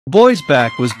boy's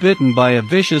back was bitten by a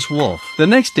vicious wolf. The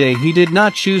next day he did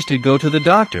not choose to go to the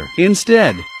doctor.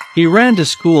 Instead, he ran to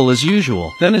school as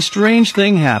usual. Then a strange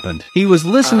thing happened. He was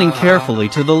listening carefully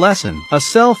to the lesson. A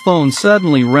cell phone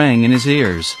suddenly rang in his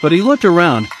ears, but he looked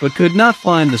around but could not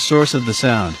find the source of the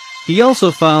sound. He also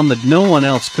found that no one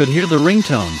else could hear the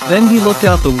ringtone. Then he looked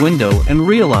out the window and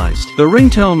realized the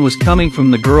ringtone was coming from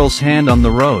the girl's hand on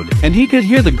the road, and he could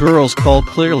hear the girl's call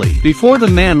clearly. Before the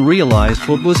man realized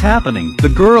what was happening, the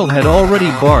girl had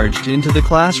already barged into the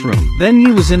classroom. Then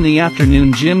he was in the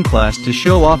afternoon gym class to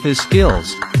show off his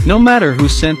skills. No matter who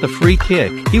sent the free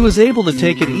kick, he was able to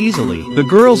take it easily. The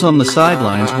girls on the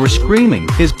sidelines were screaming.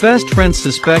 His best friend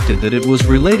suspected that it was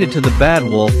related to the bad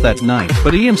wolf that night,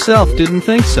 but he himself didn't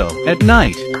think so. At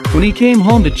night, when he came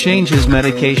home to change his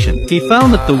medication, he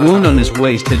found that the wound on his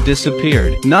waist had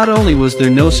disappeared. Not only was there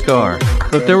no scar,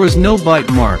 but there was no bite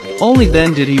mark. Only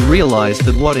then did he realize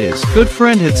that what his good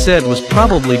friend had said was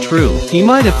probably true. He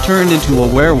might have turned into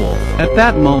a werewolf. At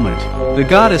that moment, the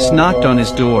goddess knocked on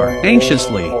his door.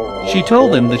 Anxiously, she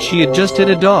told him that she had just hit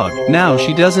a dog. Now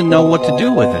she doesn't know what to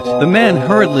do with it. The man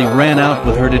hurriedly ran out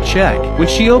with her to check. When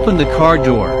she opened the car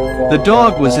door, the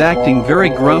dog was acting very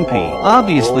grumpy.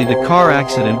 Obviously the car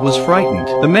accident was frightened.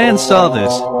 The man saw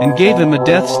this and gave him a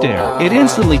death stare. It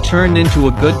instantly turned into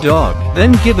a good dog.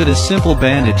 Then give it a simple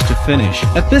bandage to finish.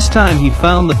 At this time he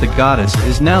found that the goddess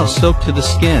is now soaked to the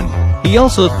skin. He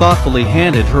also thoughtfully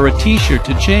handed her a t-shirt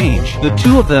to change. The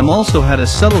two of them also had a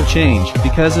subtle change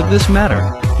because of this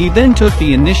matter. He then took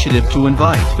the initiative to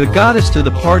invite the goddess to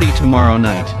the party tomorrow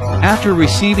night. After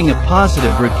receiving a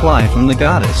positive reply from the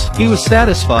goddess, he was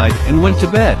satisfied and went to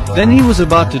bed. Then he was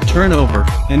about to turn over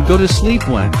and go to sleep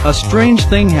when a strange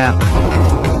thing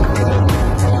happened.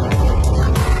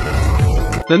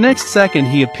 The next second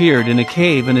he appeared in a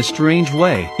cave in a strange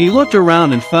way. He looked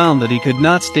around and found that he could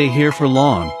not stay here for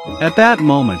long. At that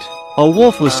moment, a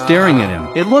wolf was staring at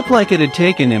him. It looked like it had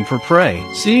taken him for prey.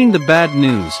 Seeing the bad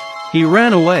news, he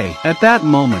ran away. At that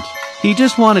moment, he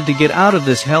just wanted to get out of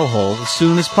this hellhole as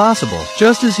soon as possible.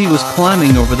 Just as he was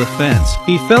climbing over the fence,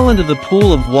 he fell into the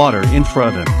pool of water in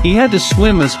front of him. He had to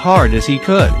swim as hard as he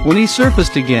could. When he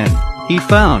surfaced again, he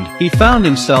found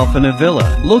himself in a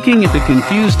villa, looking at the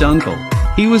confused uncle.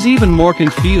 He was even more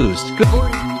confused.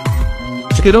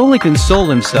 He could only console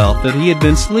himself that he had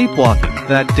been sleepwalking.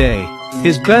 That day,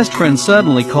 his best friend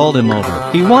suddenly called him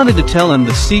over. He wanted to tell him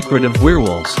the secret of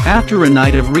werewolves. After a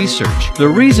night of research, the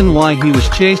reason why he was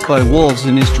chased by wolves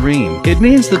in his dream, it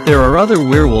means that there are other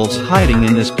werewolves hiding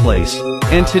in this place.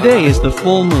 And today is the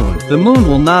full moon. The moon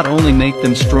will not only make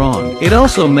them strong, it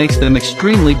also makes them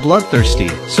extremely bloodthirsty.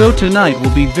 So tonight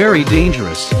will be very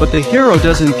dangerous. But the hero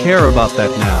doesn't care about that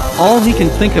now. All he can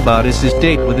think about is his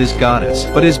date with his goddess.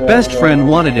 But his best friend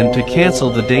wanted him to cancel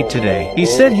the date today. He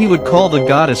said he would call the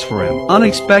goddess for him.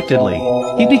 Unexpectedly,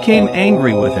 he became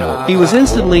angry with him. He was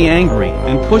instantly angry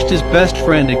and pushed his best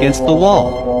friend against the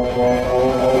wall.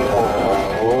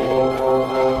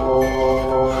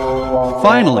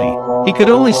 Finally, he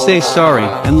could only say sorry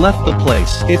and left the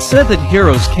place. It's said that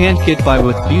heroes can't get by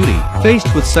with beauty.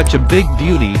 Faced with such a big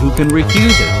beauty, who can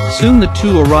refuse it? Soon the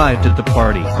two arrived at the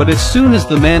party, but as soon as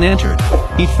the man entered,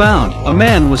 he found a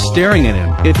man was staring at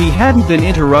him. If he hadn't been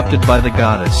interrupted by the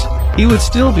goddess, he would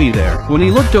still be there. When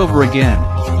he looked over again,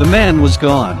 the man was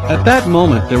gone. At that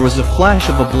moment there was a flash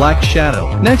of a black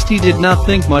shadow. Next he did not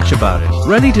think much about it,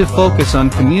 ready to focus on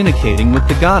communicating with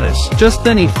the goddess. Just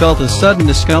then he felt a sudden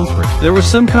discomfort. There was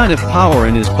some kind of power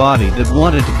in his body that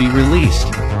wanted to be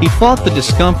released. He fought the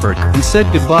discomfort and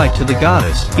said goodbye to the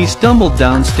goddess. He stumbled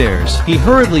downstairs. He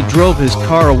hurriedly drove his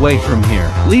car away from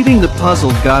here, leaving the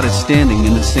puzzled goddess standing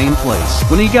in the same place.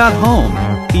 When he got home,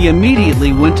 he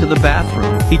immediately went to the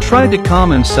bathroom. He tried to calm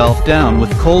himself down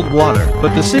with cold water,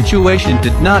 but the situation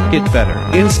did not get better.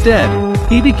 Instead,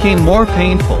 he became more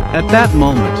painful. At that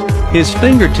moment, his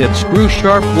fingertips grew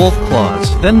sharp wolf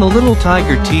claws. Then the little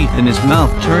tiger teeth in his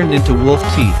mouth turned into wolf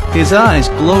teeth. His eyes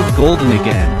glowed golden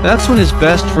again. That's when his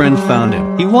best friend found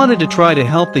him. He wanted to try to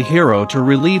help the hero to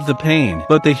relieve the pain,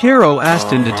 but the hero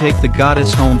asked him to take the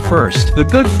goddess home first. The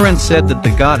good friend said that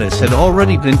the goddess had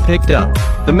already been picked up.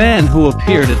 The man who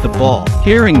appeared at the ball.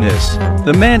 Hearing this,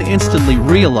 the man instantly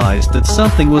realized that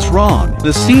something was wrong.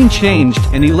 The scene changed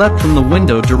and he leapt from the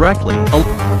window directly.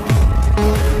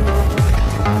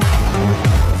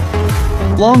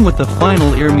 Along with the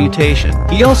final ear mutation,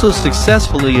 he also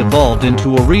successfully evolved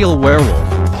into a real werewolf.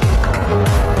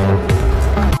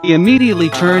 He immediately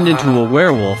turned into a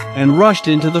werewolf and rushed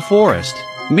into the forest.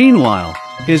 Meanwhile,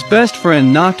 his best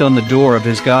friend knocked on the door of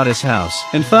his goddess house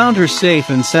and found her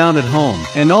safe and sound at home.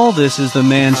 And all this is the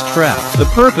man's trap. The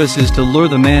purpose is to lure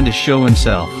the man to show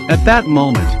himself. At that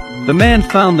moment, The man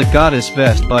found the goddess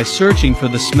vest by searching for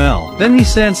the smell. Then he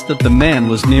sensed that the man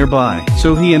was nearby,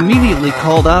 so he immediately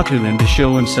called out to him to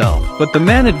show himself. But the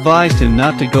man advised him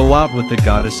not to go out with the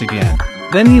goddess again.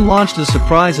 Then he launched a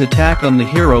surprise attack on the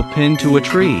hero pinned to a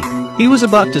tree. He was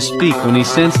about to speak when he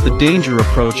sensed the danger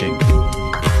approaching.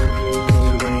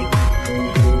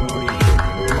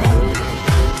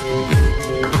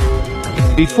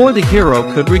 Before the hero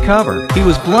could recover, he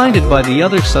was blinded by the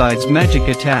other side's magic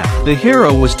attack. The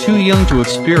hero was too young to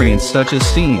experience such a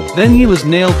scene. Then he was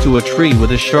nailed to a tree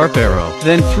with a sharp arrow.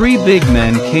 Then 3 big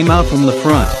men came out from the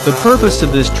front. The purpose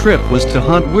of this trip was to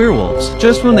hunt werewolves.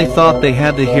 Just when they thought they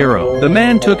had the hero, the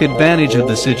man took advantage of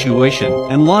the situation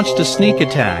and launched a sneak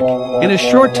attack. In a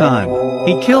short time,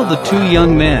 he killed the 2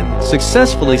 young men,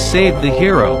 successfully saved the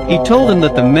hero. He told him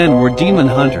that the men were demon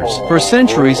hunters. For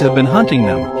centuries have been hunting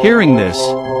them. Hearing this,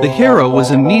 the hero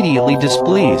was immediately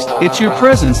displeased. "It's your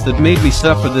presence that made me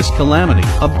suffer this calamity."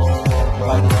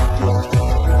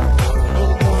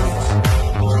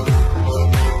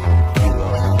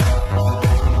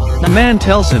 The man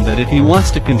tells him that if he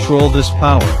wants to control this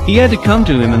power, he had to come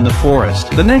to him in the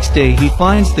forest. The next day he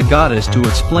finds the goddess to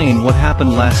explain what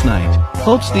happened last night.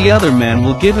 Hopes the other man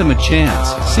will give him a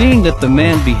chance. Seeing that the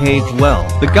man behaved well,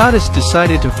 the goddess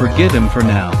decided to forgive him for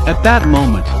now. At that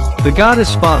moment, the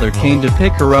goddess' father came to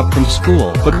pick her up from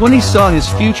school, but when he saw his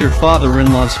future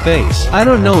father-in-law's face, I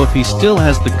don't know if he still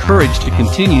has the courage to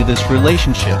continue this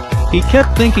relationship. He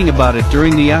kept thinking about it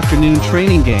during the afternoon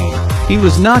training game. He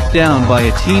was knocked down by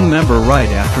a team member right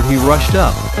after he rushed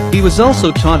up. He was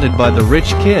also taunted by the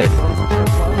rich kid.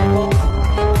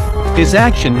 His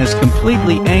action has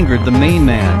completely angered the main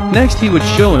man. Next he would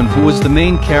show him who was the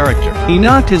main character. He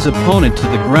knocked his opponent to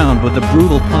the ground with a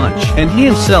brutal punch, and he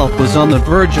himself was on the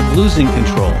verge of losing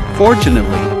control.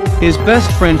 Fortunately, his best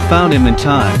friend found him in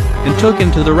time and took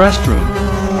him to the restroom.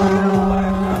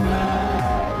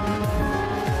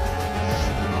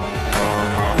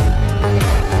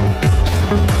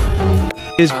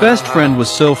 His best friend was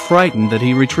so frightened that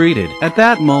he retreated. At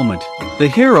that moment, the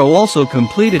hero also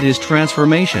completed his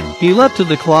transformation. He leapt to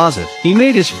the closet. He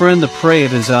made his friend the prey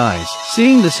of his eyes.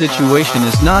 Seeing the situation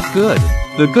is not good,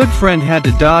 the good friend had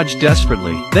to dodge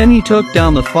desperately. Then he took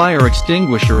down the fire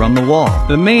extinguisher on the wall.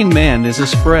 The main man is a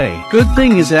spray. Good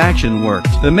thing his action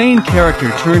worked. The main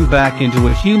character turned back into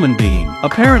a human being.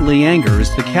 Apparently anger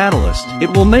is the catalyst.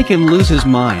 It will make him lose his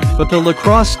mind. But the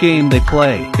lacrosse game they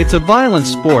play, it's a violent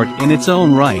sport in its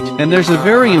own right, and there's a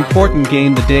very important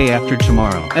game the day after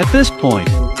tomorrow. At this point,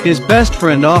 his best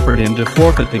friend offered him to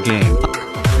forfeit the game.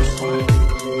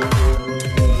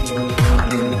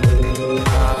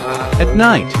 At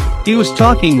night, he was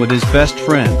talking with his best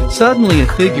friend. Suddenly a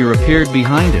figure appeared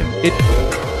behind him. It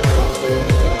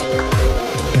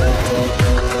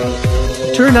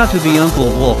turned out to be Uncle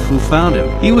Wolf, who found him.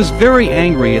 He was very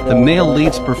angry at the male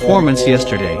lead's performance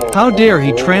yesterday. How dare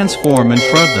he transform in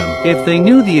front of them? If they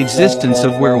knew the existence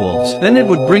of werewolves, then it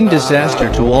would bring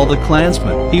disaster to all the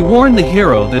clansmen. He warned the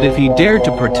hero that if he dared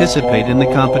to participate in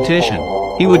the competition,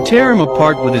 he would tear him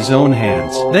apart with his own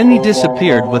hands. Then he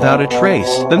disappeared without a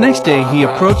trace. The next day he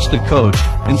approached the coach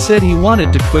and said he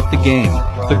wanted to quit the game.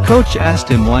 The coach asked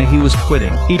him why he was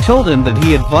quitting. He told him that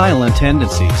he had violent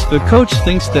tendencies. The coach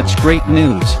thinks that's great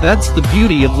news. That's the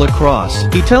beauty of lacrosse.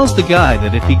 He tells the guy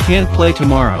that if he can't play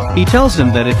tomorrow,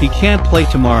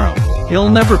 he'll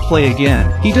never play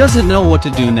again. He doesn't know what to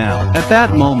do now. At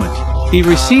that moment, he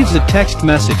receives a text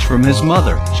message from his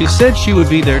mother. She said she would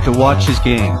be there to watch his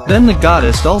game. Then the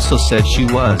goddess also said she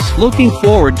was looking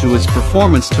forward to his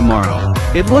performance tomorrow.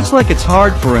 It looks like it's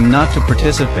hard for him not to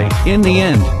participate. In the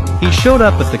end, he showed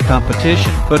up at the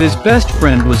competition, but his best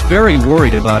friend was very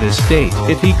worried about his state.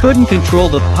 If he couldn't control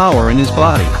the power in his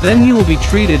body, then he will be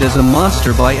treated as a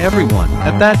monster by everyone.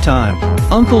 At that time,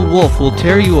 Uncle Wolf will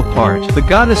tear you apart, the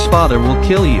goddess father will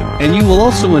kill you, and you will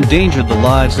also endanger the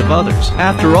lives of others.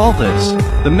 After all this,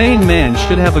 the main man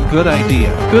should have a good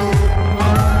idea.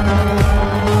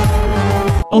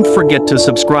 Don't forget to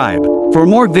subscribe for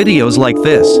more videos like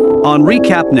this on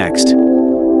Recap Next.